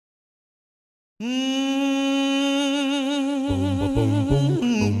What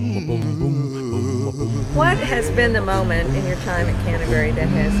has been the moment in your time at Canterbury that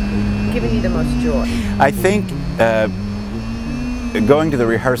has given you the most joy? I think going to the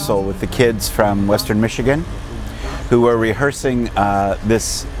rehearsal with the kids from Western Michigan who were rehearsing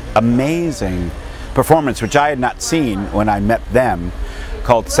this amazing performance, which I had not seen when I met them,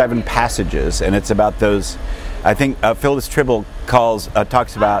 called 7 Passages, and it's about those. I think Phyllis Tribble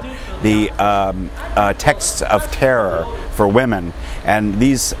talks about the texts of terror for women, and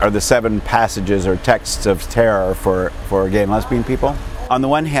these are the 7 passages or texts of terror for gay and lesbian people. On the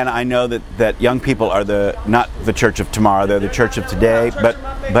one hand, I know that young people are not the church of tomorrow; they're the church of today.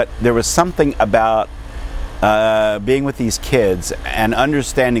 But there was something about being with these kids and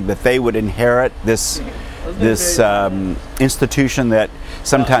understanding that they would inherit this institution that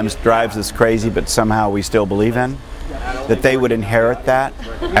sometimes drives us crazy, but somehow we still believe in. That they would inherit that,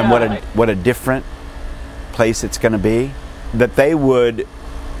 and what a different place it's going to be. That they would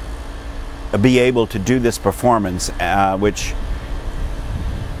be able to do this performance, which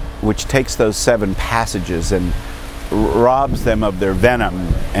takes those 7 passages and robs them of their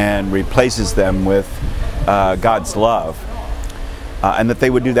venom and replaces them with God's love, and that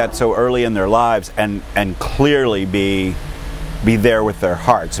they would do that so early in their lives and clearly be there with their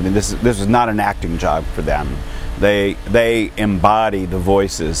hearts. I mean, this is not an acting job for them. They embody the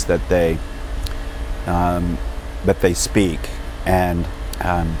voices that they speak, and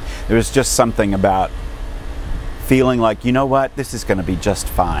there's just something about feeling like, you know what, this is going to be just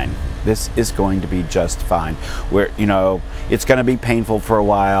fine. This is going to be just fine. It's going to be painful for a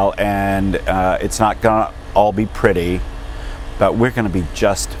while, and it's not going to all be pretty, but we're going to be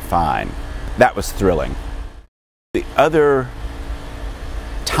just fine. That was thrilling. The other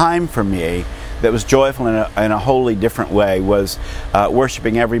time for me that was joyful in a wholly different way was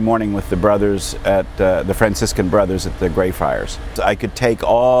worshiping every morning with the brothers at the Franciscan brothers at the Greyfriars. I could take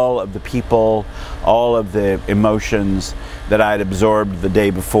all of the people, all of the emotions that I had absorbed the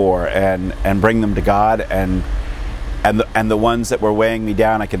day before, and bring them to God, and the ones that were weighing me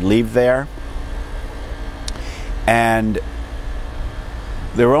down I could leave there. And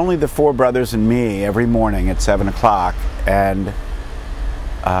there were only the 4 brothers and me every morning at 7 o'clock, and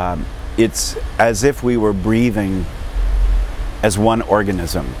it's as if we were breathing as one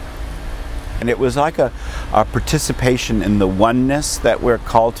organism. And it was like a participation in the oneness that we're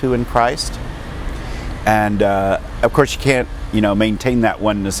called to in Christ. And of course you can't maintain that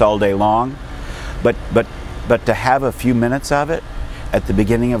oneness all day long, but to have a few minutes of it at the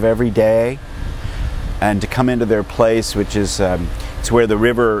beginning of every day, and to come into their place, which is it's where the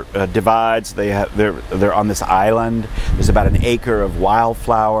river divides. They're on this island. There's about an acre of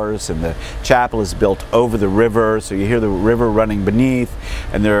wildflowers, and the chapel is built over the river, so you hear the river running beneath,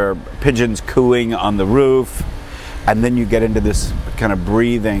 and there are pigeons cooing on the roof, and then you get into this kind of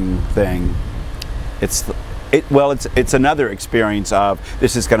breathing thing. It's another experience of,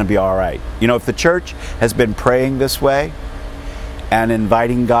 this is going to be all right. If the church has been praying this way and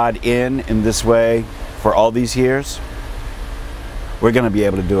inviting God in this way for all these years, we're going to be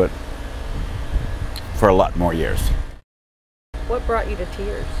able to do it for a lot more years. What brought you to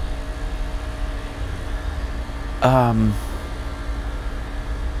tears?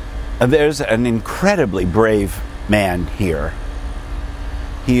 There's an incredibly brave man here.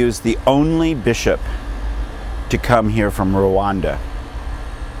 He is the only bishop to come here from Rwanda.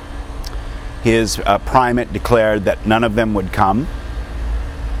 His primate declared that none of them would come,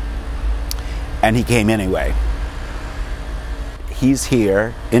 and he came anyway. He's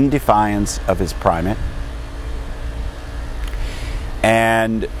here in defiance of his primate,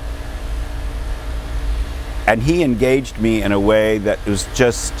 and he engaged me in a way that was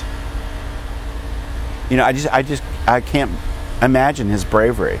just, I can't imagine his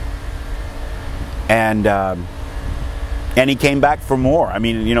bravery. And he came back for more. I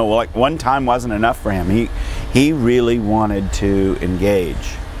mean, like one time wasn't enough for him. He really wanted to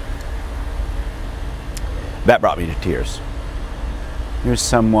engage. That brought me to tears. Here's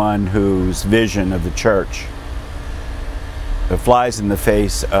someone whose vision of the church flies in the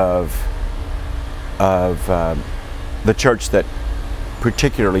face of the church that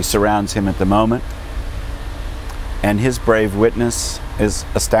particularly surrounds him at the moment. And his brave witness is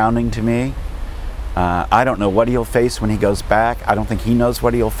astounding to me. I don't know what he'll face when he goes back. I don't think he knows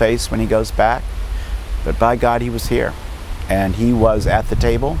what he'll face when he goes back. But by God, he was here. And he was at the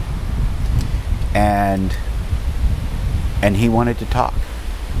table. And he wanted to talk.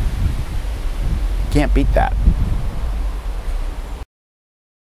 Can't beat that.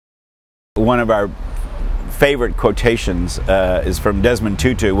 One of our favorite quotations is from Desmond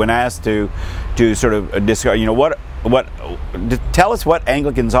Tutu when asked to sort of discuss, tell us what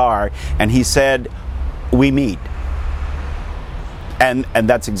Anglicans are, and he said, "We meet." And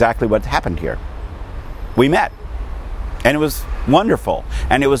that's exactly what happened here. We met. And it was wonderful,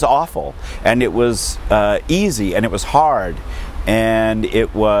 and it was awful, and it was easy, and it was hard, and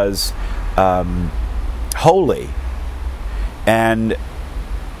it was holy, and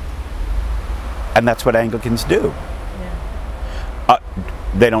that's what Anglicans do. Yeah.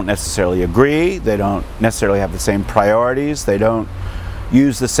 They don't necessarily agree. They don't necessarily have the same priorities. They don't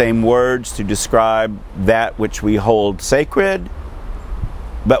use the same words to describe that which we hold sacred.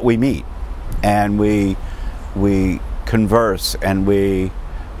 But we meet, and we converse, and we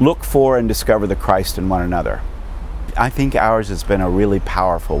look for and discover the Christ in one another. I think ours has been a really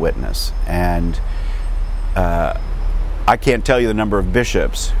powerful witness, and I can't tell you the number of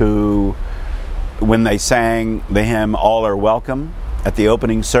bishops who, when they sang the hymn "All Are Welcome" at the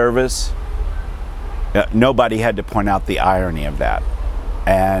opening service, nobody had to point out the irony of that.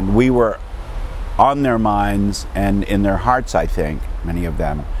 And we were on their minds and in their hearts, I think, many of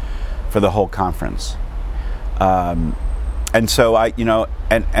them, for the whole conference. And so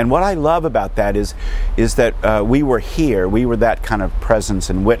and what I love about that is that we were here, we were that kind of presence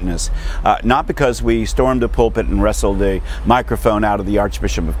and witness, not because we stormed the pulpit and wrestled the microphone out of the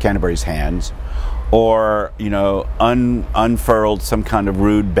Archbishop of Canterbury's hands, or unfurled some kind of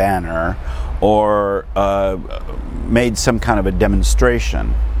rude banner, or made some kind of a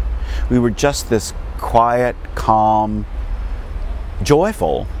demonstration. We were just this quiet, calm,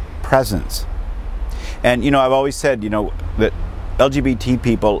 joyful presence. And I've always said that LGBT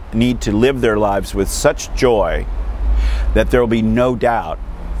people need to live their lives with such joy that there will be no doubt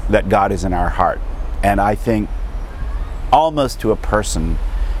that God is in our heart. And I think almost to a person,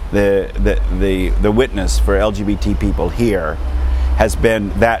 the witness for LGBT people here has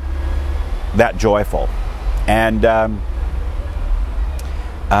been that joyful. And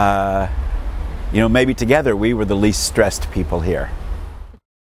maybe together we were the least stressed people here.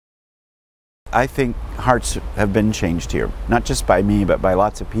 I think hearts have been changed here, not just by me, but by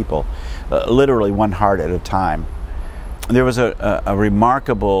lots of people, literally one heart at a time. There was a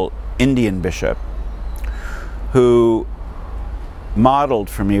remarkable Indian bishop who modeled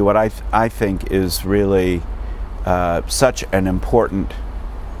for me what I think is really such an important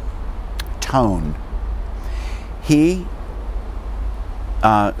tone. He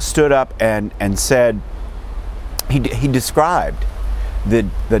stood up and said, he described the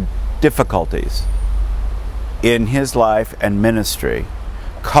difficulties in his life and ministry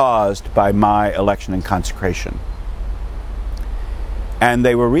caused by my election and consecration. And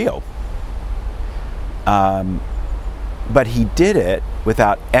they were real. But he did it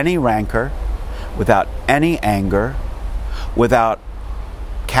without any rancor, without any anger, without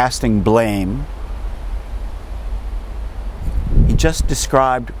casting blame. He just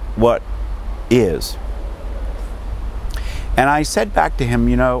described what is. And I said back to him,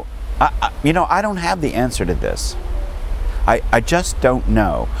 I don't have the answer to this. I just don't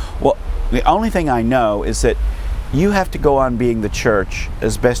know. Well, the only thing I know is that you have to go on being the church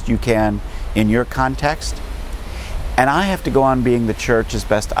as best you can in your context, and I have to go on being the church as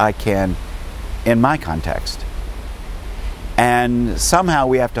best I can in my context. And somehow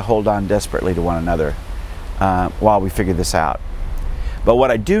we have to hold on desperately to one another while we figure this out. But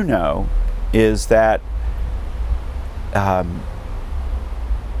what I do know is that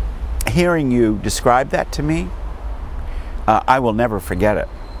hearing you describe that to me, I will never forget it,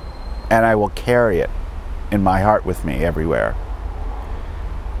 and I will carry it in my heart with me everywhere,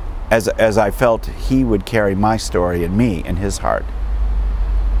 as I felt he would carry my story and me in his heart.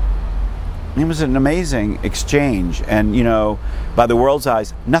 It was an amazing exchange, and by the world's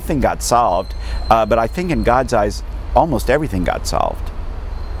eyes, nothing got solved, but I think in God's eyes, almost everything got solved.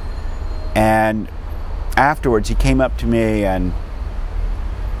 And afterwards, he came up to me and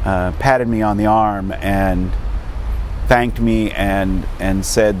patted me on the arm and thanked me and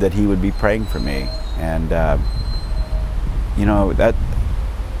said that he would be praying for me. And that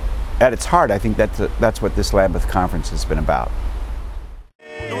at its heart, I think that's what this Lambeth Conference has been about.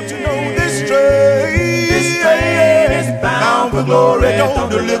 Don't you know this train is bound for glory? Don't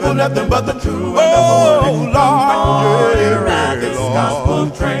deliver nothing but the true and the holy. Lord, ride this gospel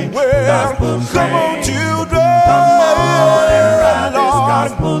train. Well, come on, children. Come on and ride this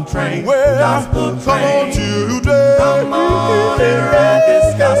gospel train. Well, come on, children. Come on and ride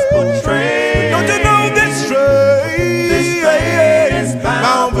this gospel train. Don't you know this train is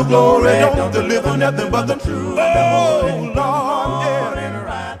bound for glory? Don't deliver nothing but the true and the holy.